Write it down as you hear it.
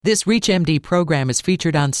This ReachMD program is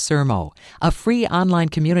featured on Sermo, a free online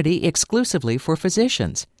community exclusively for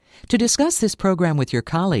physicians. To discuss this program with your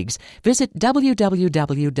colleagues, visit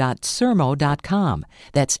www.sermo.com.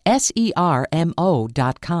 That's SERMO.com.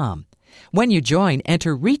 When you join,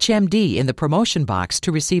 enter ReachMD in the promotion box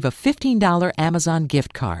to receive a $15 Amazon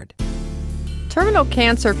gift card. Terminal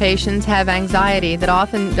cancer patients have anxiety that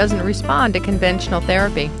often doesn't respond to conventional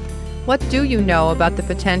therapy. What do you know about the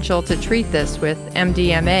potential to treat this with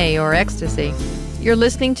MDMA or ecstasy? You're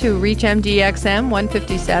listening to ReachMD XM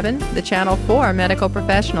 157, the channel for medical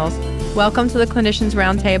professionals. Welcome to the Clinicians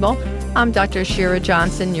Roundtable. I'm Dr. Shira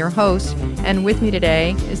Johnson, your host, and with me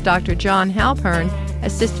today is Dr. John Halpern,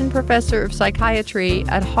 Assistant Professor of Psychiatry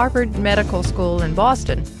at Harvard Medical School in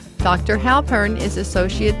Boston. Dr. Halpern is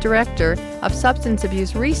Associate Director of Substance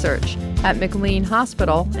Abuse Research at McLean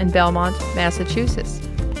Hospital in Belmont, Massachusetts.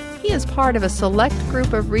 He is part of a select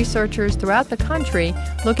group of researchers throughout the country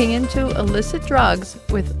looking into illicit drugs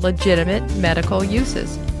with legitimate medical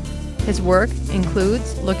uses. His work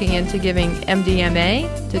includes looking into giving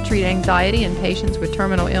MDMA to treat anxiety in patients with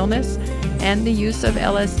terminal illness and the use of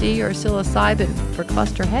LSD or psilocybin for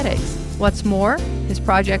cluster headaches. What's more, his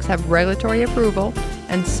projects have regulatory approval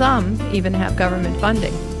and some even have government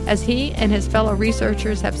funding. As he and his fellow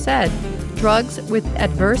researchers have said, drugs with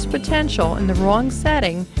adverse potential in the wrong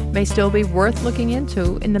setting may still be worth looking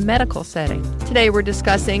into in the medical setting. Today we're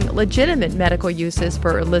discussing legitimate medical uses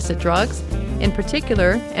for illicit drugs, in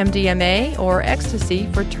particular MDMA or ecstasy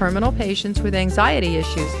for terminal patients with anxiety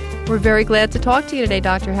issues. We're very glad to talk to you today,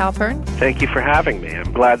 Dr. Halpern. Thank you for having me.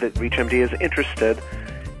 I'm glad that ReachMD is interested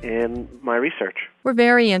in my research. We're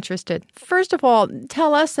very interested. First of all,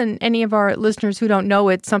 tell us and any of our listeners who don't know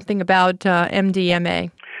it something about MDMA.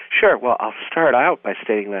 Sure. Well, I'll start out by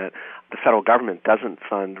stating that the federal government doesn't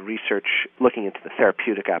fund research looking into the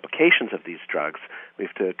therapeutic applications of these drugs. We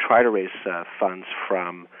have to try to raise funds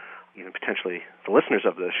from even potentially the listeners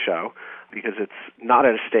of this show, because it's not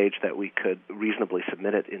at a stage that we could reasonably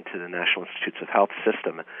submit it into the National Institutes of Health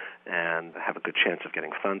system and have a good chance of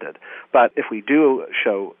getting funded. But if we do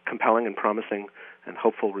show compelling and promising and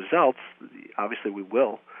hopeful results, obviously we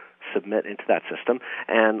will submit into that system.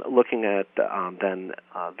 And looking at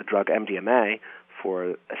the drug MDMA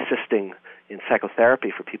for assisting in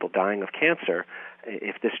psychotherapy for people dying of cancer,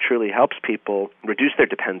 if this truly helps people reduce their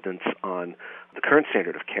dependence on the current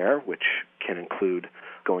standard of care, which can include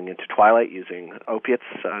going into twilight, using opiates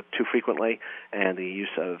too frequently, and the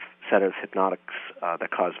use of sedative hypnotics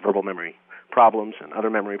that cause verbal memory problems and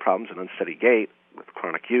other memory problems and unsteady gait with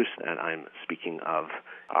chronic use, and I'm speaking of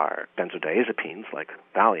our benzodiazepines like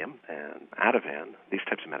Valium and Ativan, these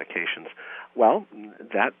types of medications, well,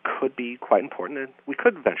 that could be quite important, and we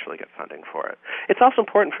could eventually get funding for it. It's also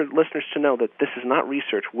important for listeners to know that this is not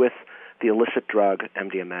research with the illicit drug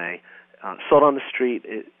MDMA. Sold on the street,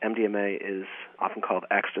 MDMA is often called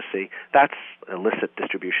ecstasy. That's illicit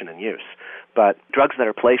distribution and use. But drugs that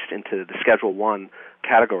are placed into the Schedule I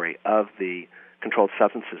category of the Controlled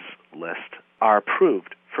Substances List are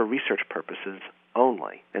approved for research purposes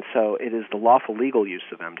only. And so it is the lawful legal use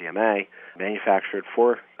of MDMA manufactured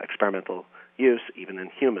for experimental use, even in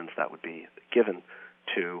humans, that would be given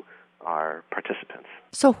to our participants.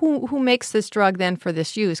 So who makes this drug then for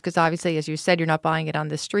this use? Because obviously, as you said, you're not buying it on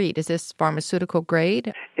the street. Is this pharmaceutical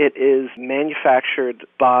grade? It is manufactured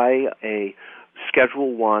by a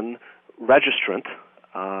Schedule I registrant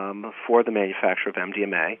for the manufacture of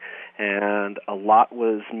MDMA, and a lot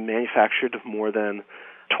was manufactured more than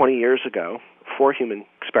 20 years ago for human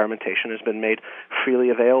experimentation, has been made freely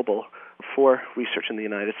available for research in the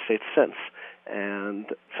United States since. And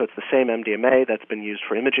so it's the same MDMA that's been used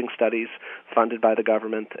for imaging studies funded by the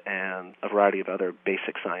government and a variety of other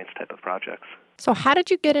basic science type of projects. So how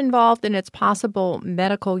did you get involved in its possible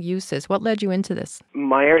medical uses? What led you into this?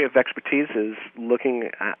 My area of expertise is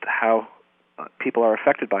looking at how people are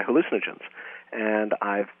affected by hallucinogens. And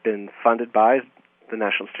I've been funded by the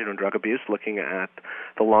National Institute on Drug Abuse looking at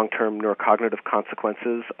the long-term neurocognitive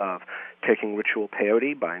consequences of taking ritual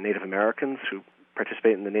peyote by Native Americans who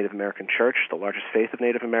participate in the Native American Church, the largest faith of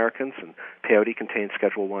Native Americans, and peyote contains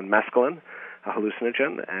Schedule I mescaline, a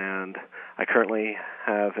hallucinogen, and I currently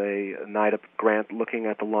have a NIDA grant looking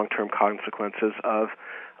at the long-term consequences of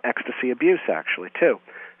ecstasy abuse, actually, too.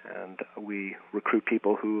 And we recruit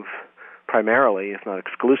people who've primarily, if not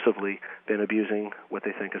exclusively, been abusing what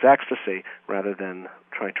they think is ecstasy rather than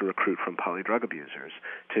trying to recruit from polydrug abusers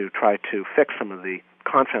to try to fix some of the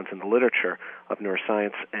content in the literature of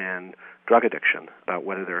neuroscience and drug addiction about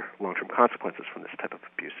whether there are long-term consequences from this type of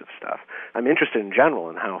abusive stuff. I'm interested in general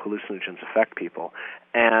in how hallucinogens affect people,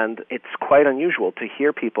 and it's quite unusual to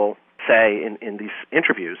hear people say in these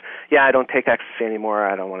interviews, yeah, I don't take ecstasy anymore,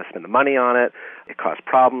 I don't want to spend the money on it, it caused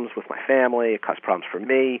problems with my family, it caused problems for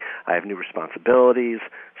me, I have new responsibilities,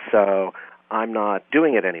 so I'm not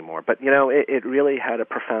doing it anymore. But, it really had a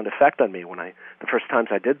profound effect on me the first times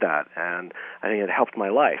I did that, and I think it helped my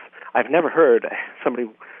life. I've never heard somebody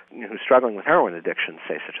who's struggling with heroin addiction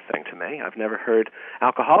say such a thing to me. I've never heard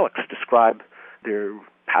alcoholics describe their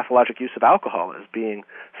pathologic use of alcohol as being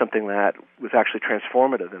something that was actually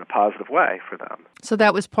transformative in a positive way for them. So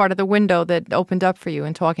that was part of the window that opened up for you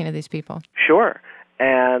in talking to these people? Sure.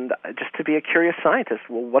 And just to be a curious scientist,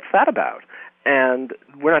 well, what's that about? And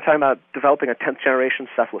we're not talking about developing a 10th-generation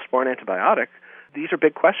cephalosporin antibiotic. These are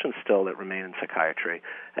big questions still that remain in psychiatry.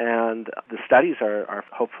 And the studies are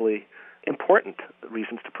hopefully important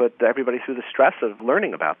reasons to put everybody through the stress of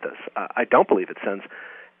learning about this. I don't believe it sends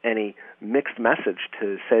any mixed message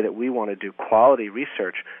to say that we want to do quality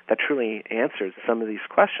research that truly answers some of these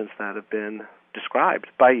questions that have been described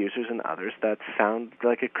by users and others that sound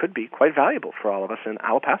like it could be quite valuable for all of us in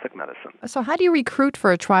allopathic medicine. So how do you recruit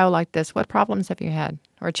for a trial like this? What problems have you had,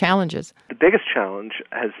 or challenges? The biggest challenge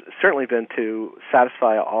has certainly been to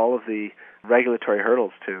satisfy all of the regulatory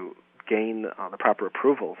hurdles to gain the proper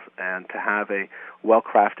approvals and to have a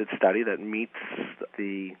well-crafted study that meets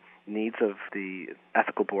the needs of the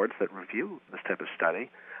ethical boards that review this type of study.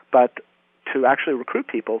 But to actually recruit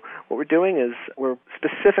people, what we're doing is we're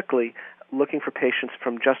specifically looking for patients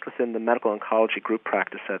from just within the medical oncology group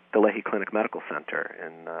practice at the Leahy Clinic Medical Center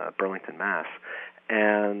in Burlington, Mass.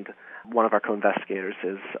 And one of our co-investigators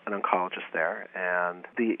is an oncologist there. And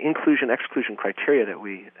the inclusion-exclusion criteria that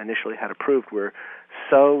we initially had approved were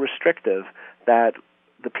so restrictive that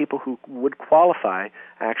the people who would qualify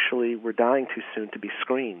actually were dying too soon to be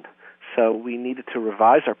screened. So we needed to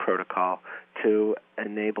revise our protocol to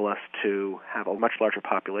enable us to have a much larger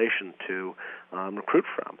population to recruit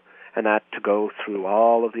from. And that to go through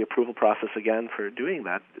all of the approval process again for doing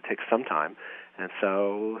that, it takes some time. And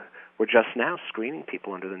so we're just now screening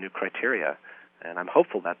people under the new criteria. And I'm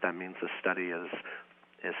hopeful that means the study is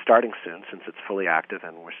starting soon since it's fully active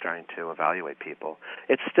and we're starting to evaluate people.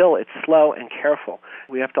 It's slow and careful.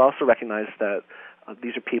 We have to also recognize that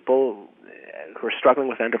these are people who are struggling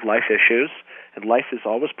with end-of-life issues, and life is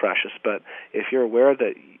always precious, but if you're aware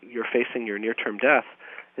that you're facing your near-term death,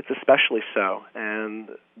 it's especially so, and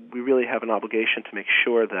we really have an obligation to make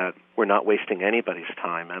sure that we're not wasting anybody's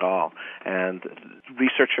time at all. And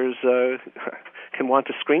researchers can want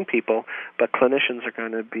to screen people, but clinicians are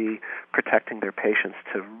going to be protecting their patients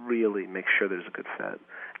to really make sure there's a good fit.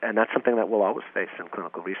 And that's something that we'll always face in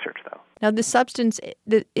clinical research, though. Now, the substance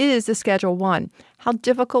is the Schedule I. How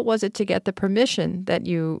difficult was it to get the permission that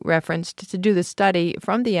you referenced to do the study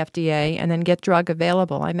from the FDA and then get drug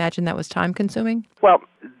available? I imagine that was time-consuming? Well,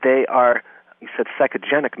 they are, you said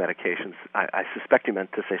psychogenic medications. I suspect you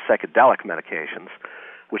meant to say psychedelic medications,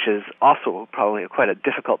 which is also probably quite a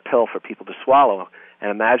difficult pill for people to swallow. And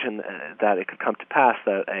imagine that it could come to pass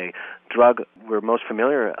that a drug we're most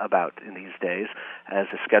familiar about in these days as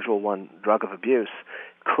a Schedule I drug of abuse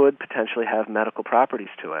could potentially have medical properties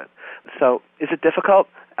to it. So is it difficult?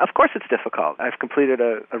 Of course it's difficult. I've completed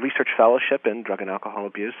a research fellowship in drug and alcohol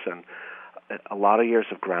abuse and a lot of years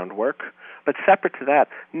of groundwork. But separate to that,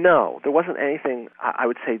 no, there wasn't anything I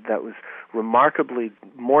would say that was remarkably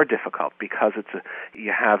more difficult because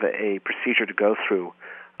you have a procedure to go through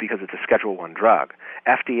because it's a Schedule I drug.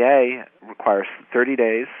 FDA requires 30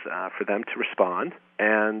 days for them to respond,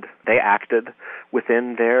 and they acted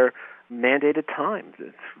within their mandated time.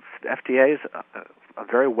 FDA is a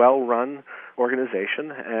very well-run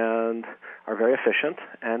organization and are very efficient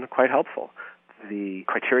and quite helpful. The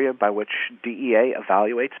criteria by which DEA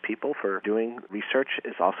evaluates people for doing research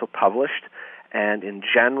is also published, and in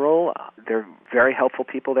general, they're very helpful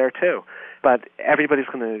people there too. But everybody's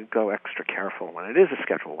going to go extra careful when it is a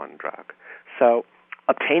Schedule I drug. So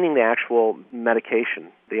obtaining the actual medication,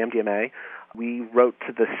 the MDMA, we wrote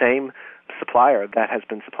to the same supplier that has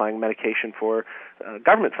been supplying medication for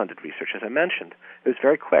government-funded research, as I mentioned. It was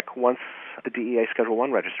very quick once the DEA Schedule I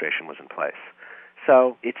registration was in place.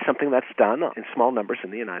 So it's something that's done in small numbers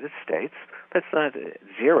in the United States. That's not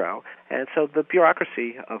zero. And so the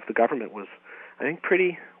bureaucracy of the government was, I think,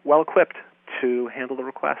 pretty well equipped to handle the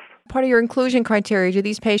request. Part of your inclusion criteria, do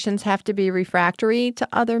these patients have to be refractory to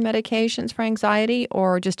other medications for anxiety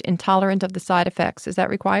or just intolerant of the side effects? Is that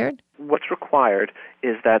required? What's required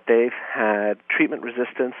is that they've had treatment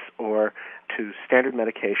resistance or to standard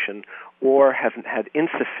medication or haven't had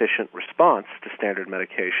insufficient response to standard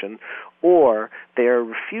medication, or they are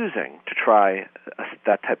refusing to try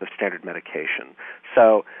that type of standard medication.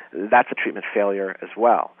 So that's a treatment failure as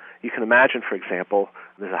well. You can imagine, for example,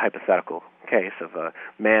 there's a hypothetical case of a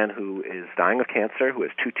man who is dying of cancer, who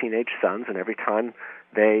has 2 teenage sons, and every time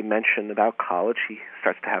they mention about college, he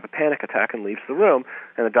starts to have a panic attack and leaves the room.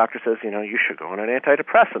 And the doctor says, you should go on an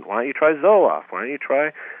antidepressant. Why don't you try Zoloft? Why don't you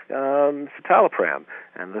try citalopram?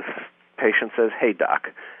 And this patient says, hey, doc,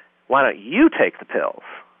 why don't you take the pills?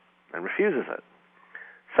 And refuses it.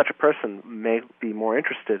 Such a person may be more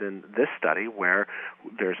interested in this study where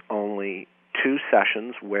there's only 2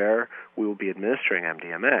 sessions where we will be administering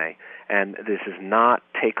MDMA, and this is not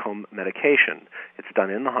take-home medication. It's done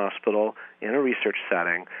in the hospital, in a research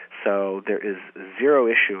setting, so there is 0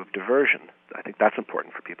 issue of diversion. I think that's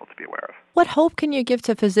important for people to be aware of. What hope can you give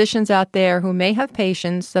to physicians out there who may have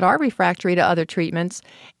patients that are refractory to other treatments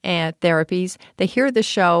and therapies? They hear the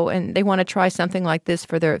show and they want to try something like this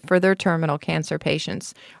for their terminal cancer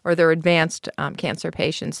patients or their advanced cancer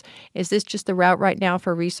patients. Is this just the route right now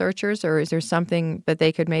for researchers, or is there something that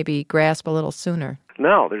they could maybe grasp a little sooner?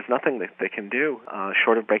 No, there's nothing that they can do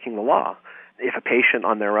short of breaking the law. If a patient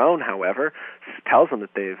on their own, however, tells them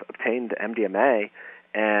that they've obtained MDMA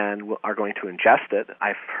and are going to ingest it,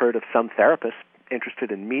 I've heard of some therapists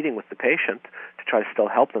interested in meeting with the patient to try to still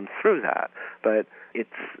help them through that. But it's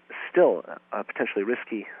still a potentially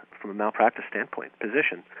risky, from a malpractice standpoint,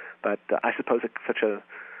 position. But I suppose such a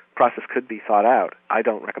process could be thought out. I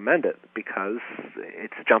don't recommend it because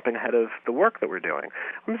it's jumping ahead of the work that we're doing.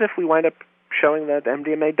 What if we wind up showing that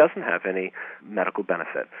MDMA doesn't have any medical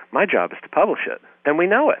benefit? My job is to publish it. Then we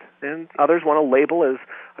know it. And others want to label as,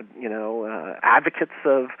 advocates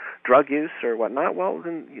of drug use or whatnot. Well,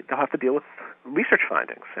 then they'll have to deal with research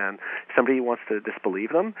findings. And if somebody wants to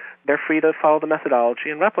disbelieve them, they're free to follow the methodology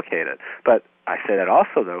and replicate it. But I say that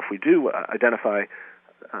also, though, if we do identify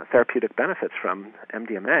therapeutic benefits from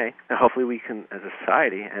MDMA, and hopefully we can, as a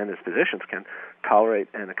society and as physicians, can tolerate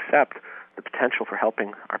and accept the potential for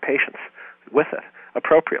helping our patients with it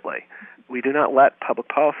appropriately. We do not let public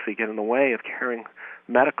policy get in the way of caring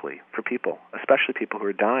medically for people, especially people who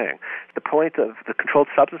are dying. The point of the Controlled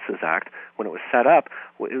Substances Act, when it was set up,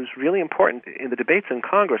 it was really important in the debates in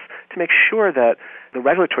Congress to make sure that the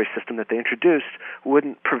regulatory system that they introduced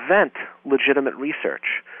wouldn't prevent legitimate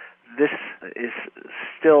research. This is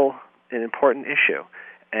still an important issue,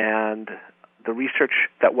 and the research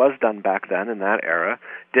that was done back then in that era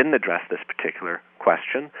didn't address this particular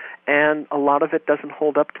question, and a lot of it doesn't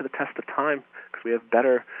hold up to the test of time because we have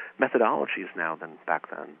better methodologies now than back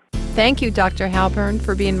then. Thank you, Dr. Halpern,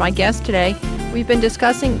 for being my guest today. We've been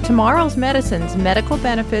discussing tomorrow's medicines, medical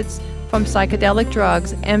benefits from psychedelic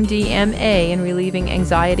drugs, MDMA, in relieving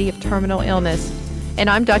anxiety of terminal illness. And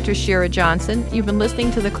I'm Dr. Shira Johnson. You've been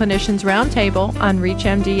listening to the Clinicians Roundtable on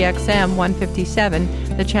ReachMD-XM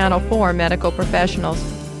 157, the channel for medical professionals.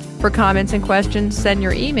 For comments and questions, send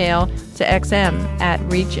your email to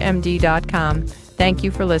xm@reachmd.com. Thank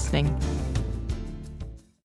you for listening.